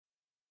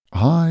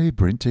Hi,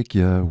 BrenTech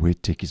here, where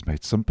tech is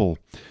made simple.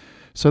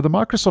 So the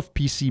Microsoft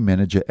PC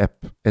Manager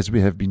app, as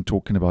we have been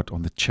talking about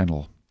on the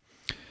channel,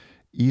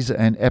 is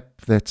an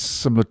app that's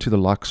similar to the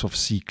likes of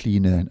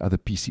CCleaner and other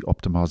PC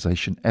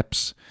optimization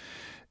apps.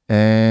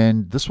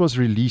 And this was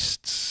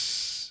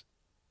released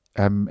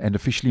and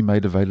officially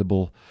made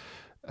available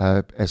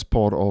as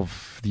part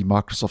of the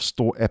Microsoft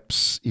Store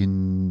apps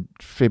in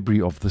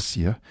February of this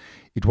year.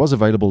 It was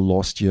available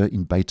last year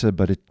in beta,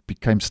 but it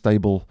became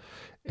stable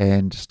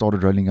and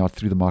started rolling out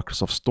through the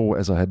Microsoft Store,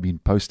 as I have been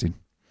posting.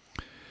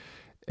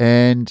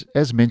 And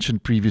as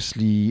mentioned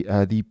previously,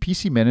 the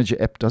PC Manager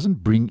app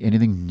doesn't bring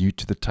anything new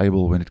to the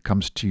table when it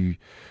comes to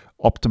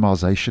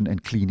optimization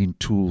and cleaning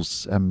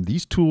tools.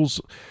 These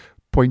tools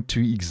point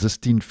to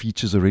existing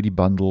features already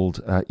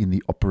bundled in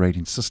the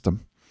operating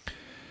system.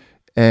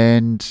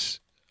 And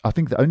I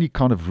think the only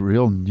kind of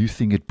real new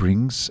thing it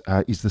brings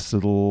is this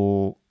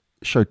little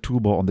show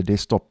toolbar on the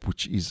desktop,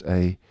 which is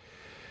a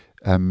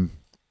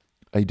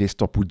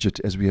desktop widget,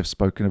 as we have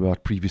spoken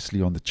about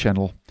previously on the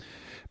channel.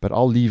 But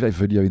I'll leave a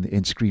video in the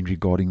end screen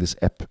regarding this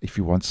app if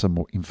you want some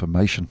more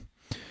information.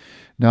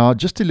 Now,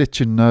 just to let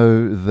you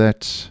know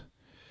that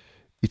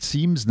it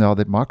seems now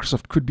that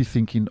Microsoft could be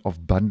thinking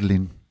of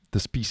bundling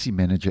this PC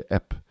Manager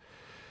app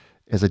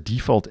as a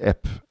default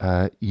app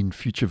in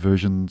future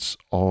versions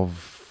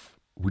of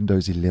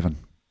Windows 11.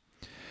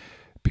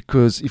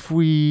 Because if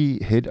we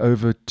head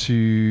over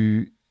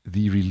to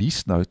the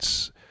release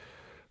notes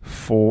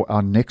for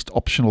our next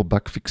optional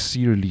bug fix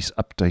C-release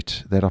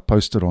update that I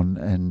posted on,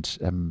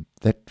 and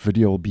that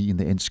video will be in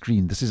the end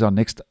screen. This is our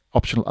next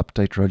optional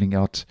update rolling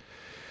out,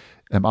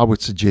 I would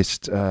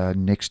suggest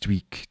next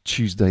week,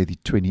 Tuesday the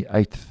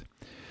 28th.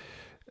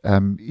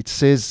 It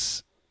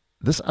says,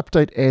 this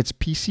update adds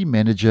PC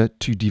Manager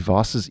to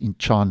devices in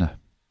China,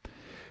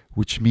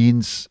 which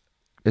means,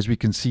 as we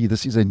can see,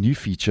 this is a new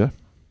feature.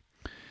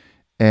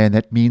 And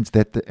that means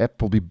that the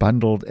app will be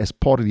bundled as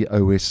part of the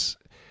OS,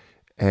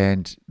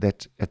 and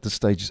that at this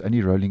stage is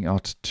only rolling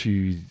out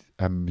to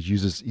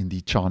users in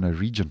the China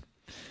region.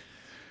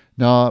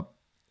 Now,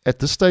 at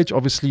this stage,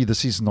 obviously,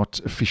 this is not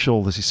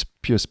official. This is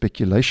pure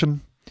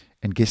speculation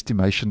and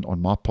guesstimation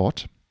on my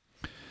part.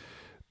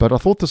 But I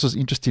thought this was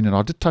interesting, and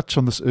I did touch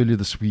on this earlier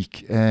this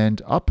week.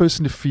 And I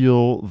personally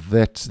feel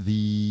that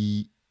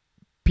the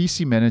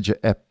PC Manager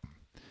app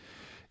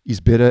is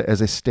better as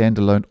a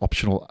standalone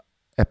optional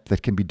app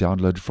that can be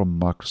downloaded from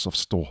Microsoft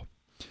Store.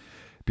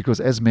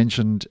 Because as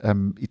mentioned,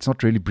 it's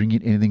not really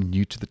bringing anything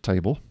new to the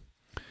table.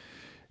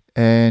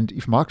 And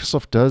if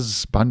Microsoft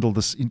does bundle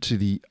this into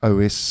the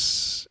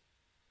OS,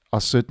 I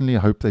certainly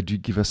hope they do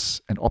give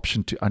us an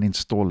option to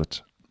uninstall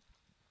it.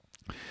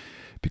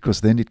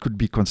 Because then it could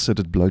be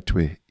considered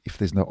bloatware if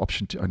there's no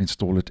option to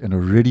uninstall it. And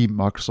already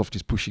Microsoft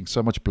is pushing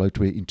so much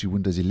bloatware into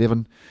Windows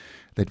 11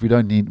 that we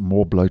don't need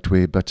more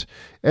bloatware. But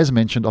as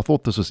mentioned, I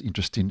thought this was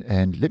interesting.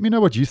 And let me know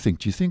what you think.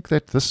 Do you think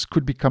that this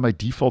could become a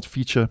default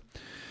feature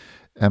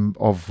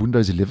of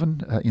Windows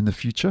 11 in the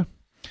future?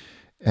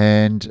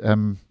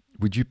 And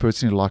would you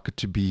personally like it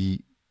to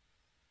be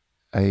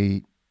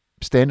a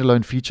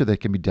standalone feature that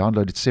can be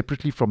downloaded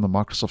separately from the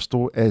Microsoft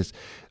Store as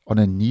on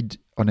a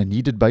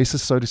needed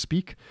basis, so to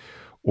speak?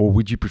 Or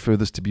would you prefer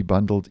this to be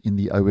bundled in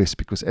the OS?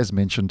 Because as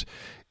mentioned,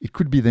 it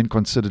could be then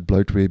considered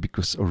bloatware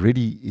because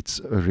it's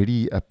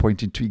already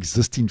pointing to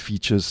existing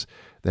features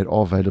that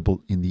are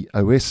available in the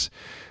OS.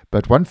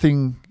 But one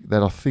thing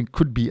that I think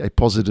could be a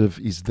positive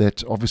is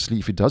that obviously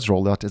if it does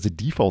roll out as a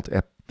default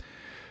app,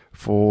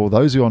 for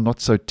those who are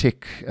not so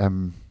tech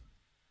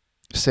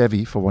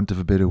savvy, for want of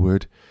a better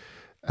word,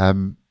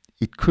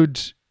 it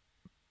could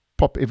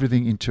pop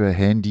everything into a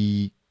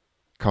handy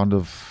kind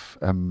of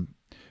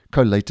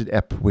collated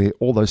app where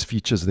all those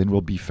features then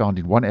will be found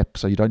in one app,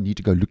 so you don't need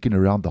to go looking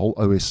around the whole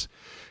OS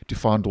to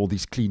find all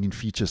these cleaning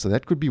features. So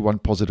that could be one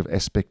positive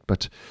aspect,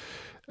 but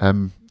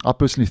I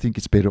personally think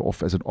it's better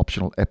off as an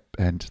optional app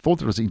and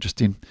thought it was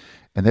interesting.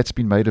 And that's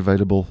been made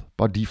available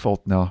by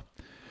default now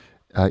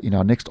in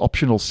our next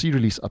optional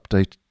C-release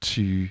update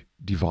to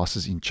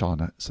devices in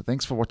China. So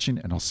thanks for watching,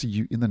 and I'll see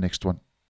you in the next one.